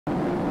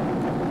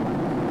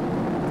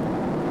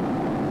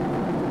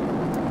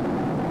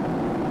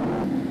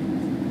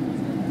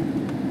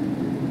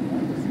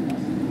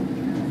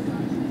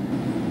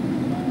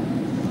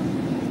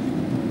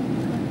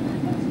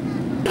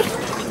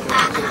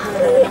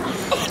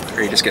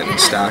Are you just getting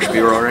stash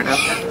B-roll right now?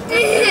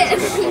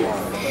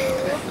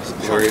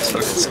 Glorious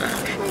fucking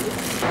stash.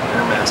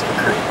 Massive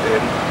creep,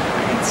 dude.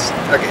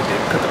 Okay,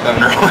 dude, put the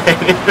boner away.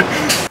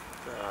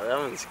 Oh, that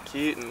one's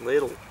cute and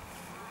little.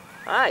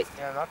 Hi.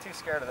 Yeah, I'm not too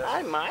scared of this.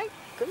 Hi, Mike.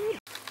 Come here.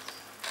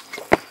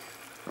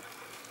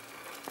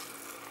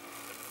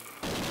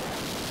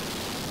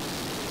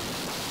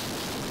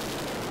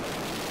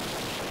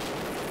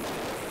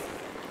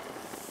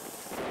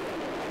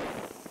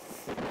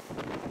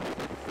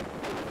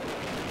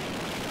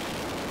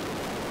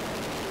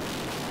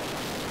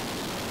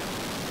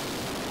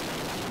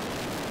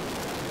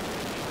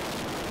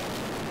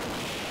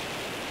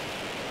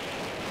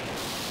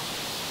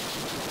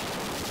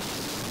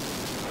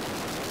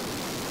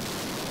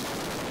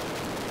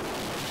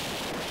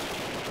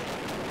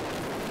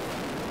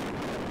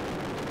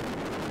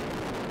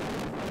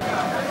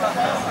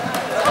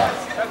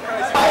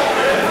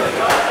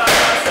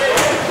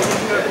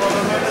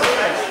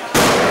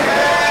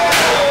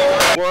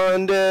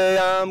 One day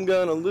I'm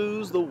gonna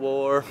lose the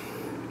war.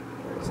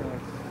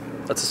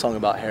 That's a song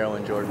about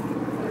heroin, Jordan.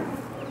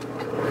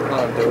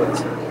 Oh, do it.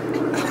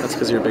 That's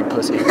because you're a big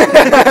pussy.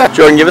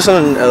 Jordan, give us a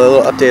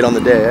little update on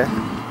the day, eh?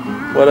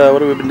 What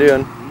have we been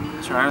doing?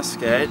 Trying to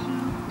skate.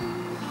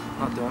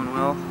 Not doing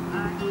well.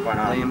 Why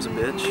not? Liam's a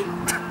bitch.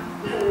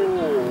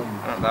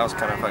 That was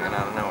kind of fucking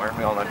out of nowhere.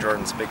 We all know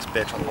Jordan's the biggest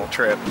bitch on the whole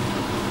trip.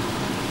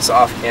 It's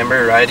off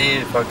camber,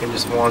 righty. Fucking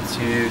just wants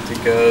you to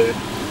go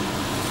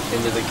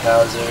into the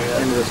cows area.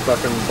 Into this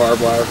fucking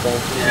barbed wire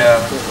fence.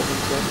 Yeah.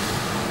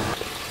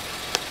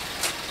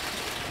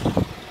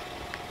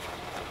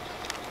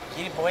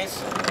 Get it,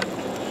 boys. Get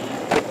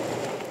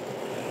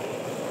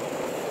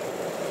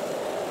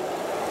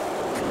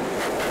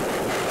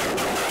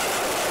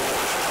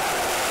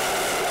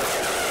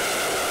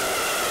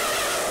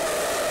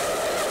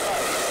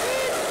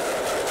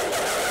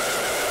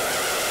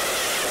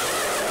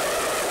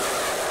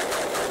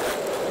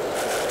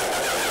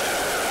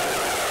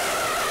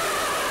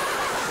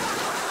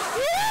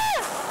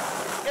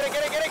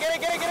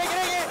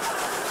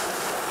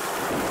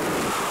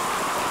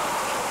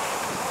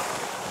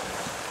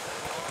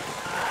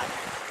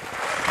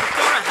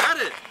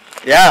it.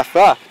 Yeah,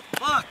 fuck.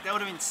 Fuck, that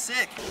would have been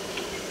sick.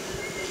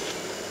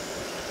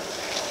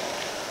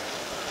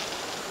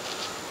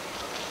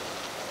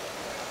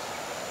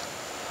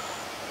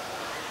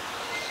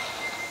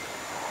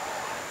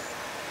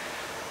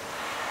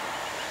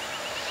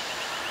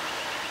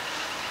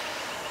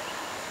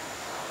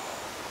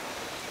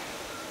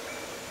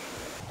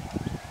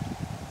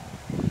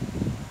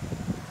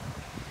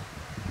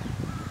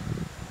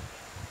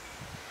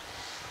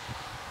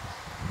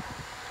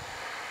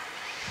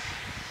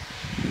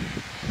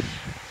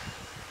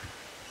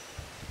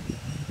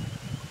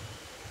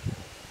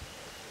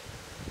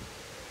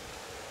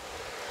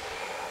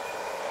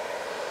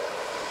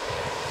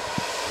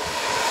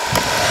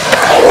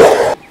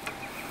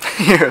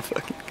 You're a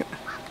fucking guy.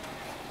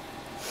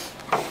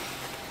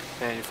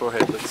 Man, your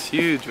forehead looks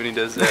huge when he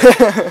does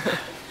that.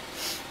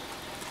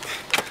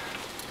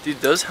 Dude,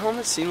 those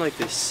helmets seem like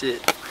they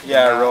sit.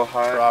 Yeah, real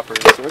high. Proper.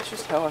 So that's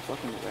just how I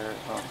fucking wear it,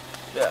 huh?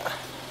 Yeah.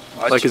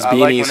 Like his Like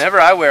beanies.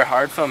 whenever I wear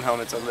hard foam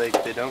helmets, I'm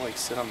like, they don't like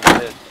sit on my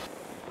head.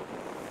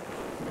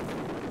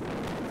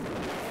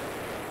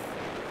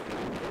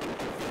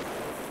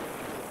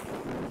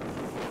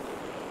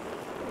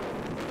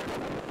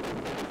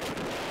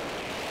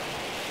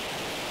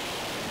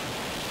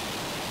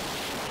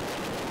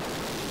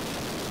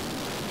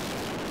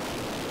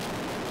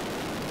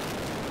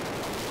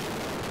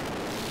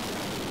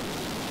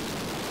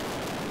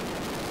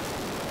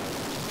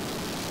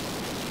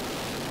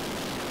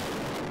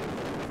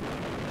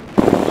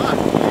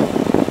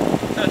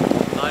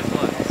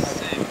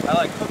 I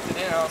like hooked it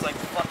in and I was like,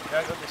 fuck, dude,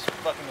 I got this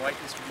fucking white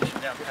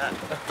distribution down pat.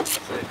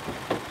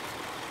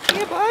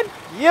 Yeah, bud.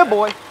 Yeah,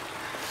 boy.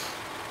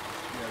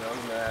 Yeah, that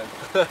was mad.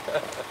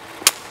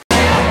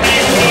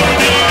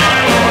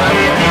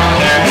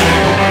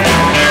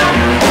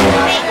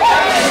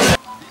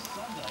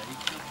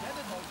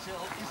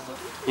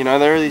 You know,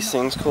 there are these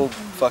things called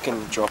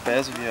fucking drop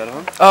bears, have you heard of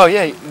them? Oh,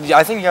 yeah.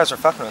 I think you guys are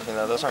fucking with me,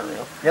 though. Those aren't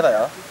real. Yeah, they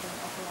are.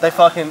 They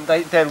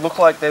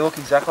look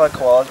exactly like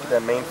koalas, but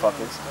they're mean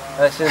fuckers.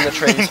 And they sit in the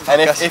trees,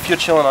 and if you're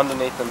chilling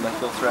underneath them, they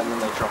feel threatened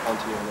and they drop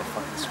onto you and they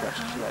fucking scratch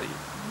the shit out of you.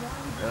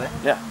 Really?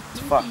 Yeah,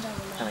 it's fucked.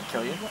 Can I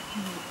kill you?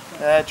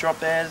 Drop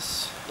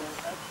bears,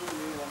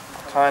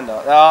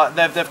 kinda.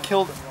 They've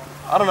killed.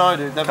 I don't know,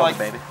 dude. They've Come on, like,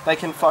 baby. they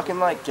can fucking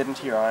like get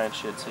into your eye and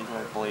shit, so you can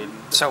like bleed.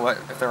 So what?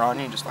 If they're on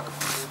you, just fucking...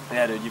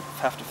 Yeah, dude, you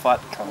have to fight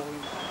the cunt.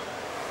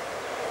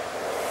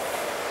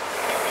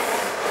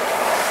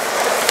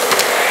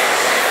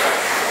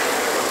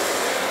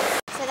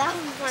 So that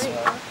one's running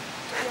off.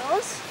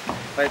 Yours?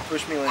 Wait,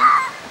 push me in.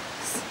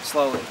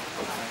 Slowly.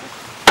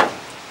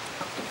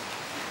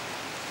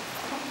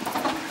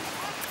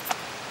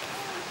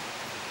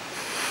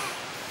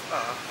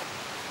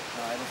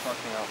 No, it'll fuck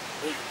me up.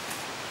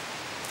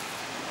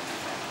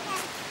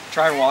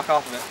 Try and walk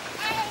off of it.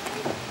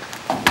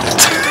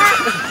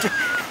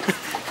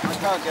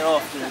 can't get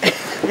off, dude.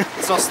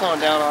 It's not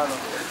slowing down either.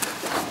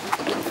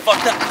 Fuck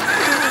that.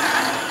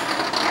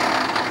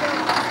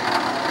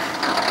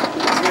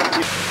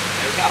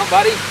 There we go,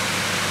 buddy.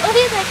 Oh,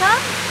 here's my car.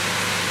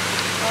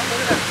 Oh,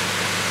 look at that.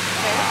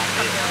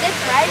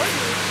 That's crazy.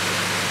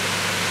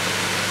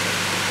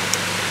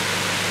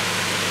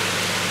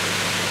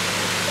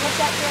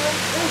 What's that, Dylan?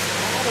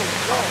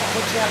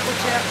 Watch out,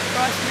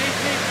 guys, move.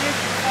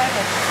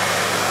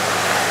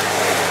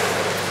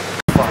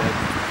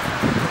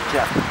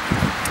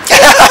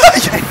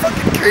 You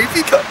fucking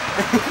creepy cunt.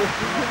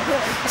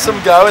 Some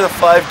guy with a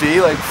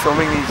 5D like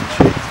filming these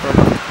chicks.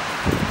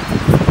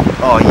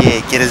 Oh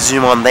yeah, get a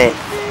zoom on that.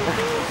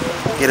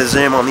 Get a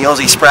zoom on the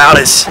Aussie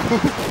Sprouters.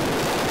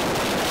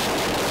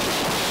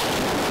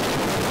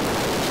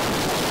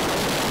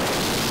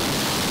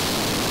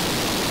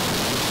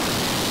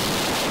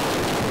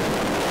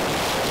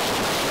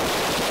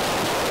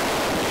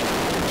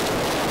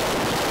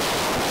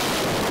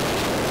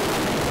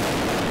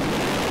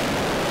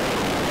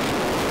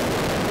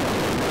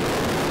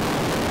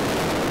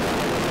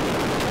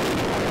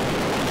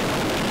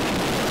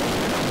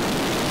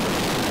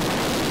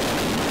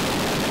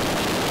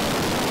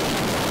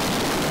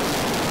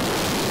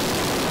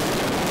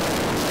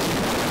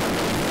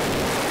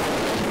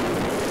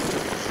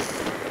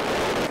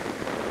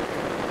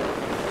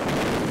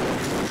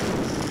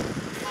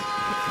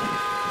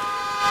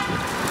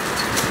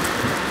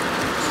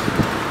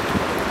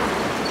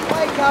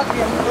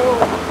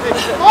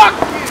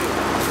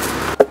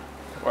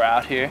 We're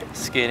out here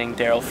skating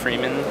Daryl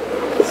Freeman's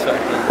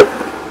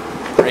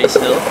fucking race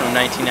hill from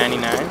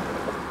 1999.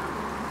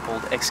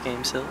 Old X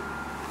Games hill.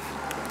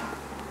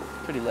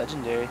 Pretty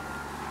legendary.